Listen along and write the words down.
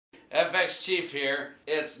FX Chief here.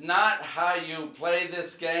 It's not how you play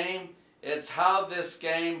this game, it's how this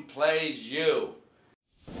game plays you.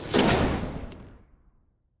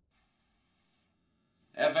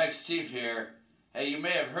 FX Chief here. Hey, you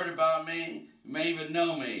may have heard about me, you may even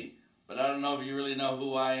know me, but I don't know if you really know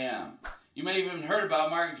who I am. You may have even heard about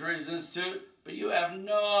Market Traders Institute, but you have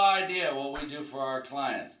no idea what we do for our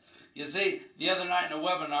clients. You see, the other night in a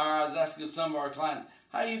webinar, I was asking some of our clients,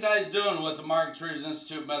 how are you guys doing with the Market Traders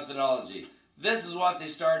Institute methodology? This is what they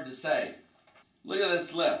started to say. Look at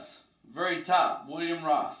this list. Very top, William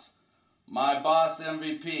Ross. My boss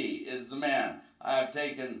MVP is the man. I have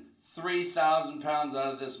taken 3,000 pounds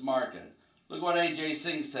out of this market. Look what AJ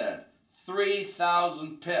Singh said.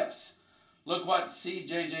 3,000 pips. Look what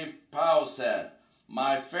CJJ Powell said.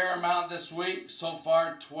 My fair amount this week, so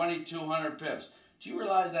far 2,200 pips. Do you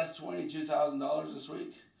realize that's $22,000 this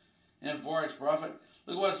week in Forex profit?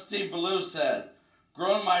 Look what Steve Ballou said.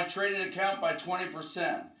 Grown my trading account by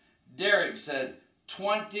 20%. Derek said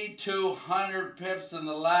 2,200 pips in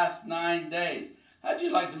the last 9 days. How'd you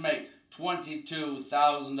like to make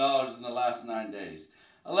 $22,000 in the last 9 days?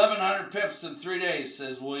 1,100 pips in 3 days,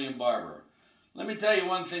 says William Barber. Let me tell you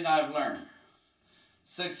one thing I've learned.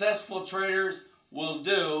 Successful traders will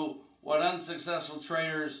do what unsuccessful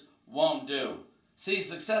traders won't do. See,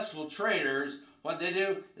 successful traders, what they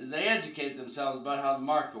do is they educate themselves about how the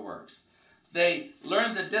market works. They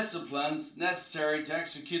learn the disciplines necessary to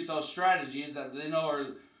execute those strategies that they know are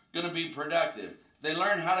going to be productive. They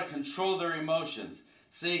learn how to control their emotions.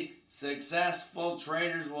 See, successful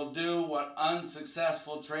traders will do what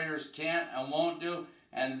unsuccessful traders can't and won't do,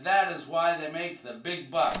 and that is why they make the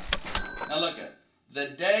big bucks. Now look at the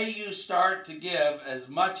day you start to give as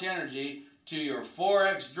much energy to your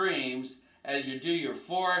Forex dreams as you do your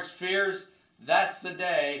Forex fears, that's the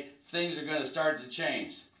day things are going to start to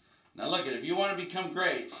change. Now look at, if you want to become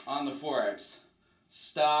great on the Forex,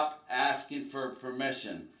 stop asking for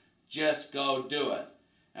permission. Just go do it.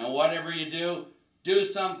 And whatever you do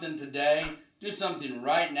something today, do something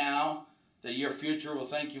right now that your future will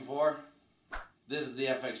thank you for. This is the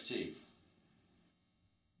FX Chief.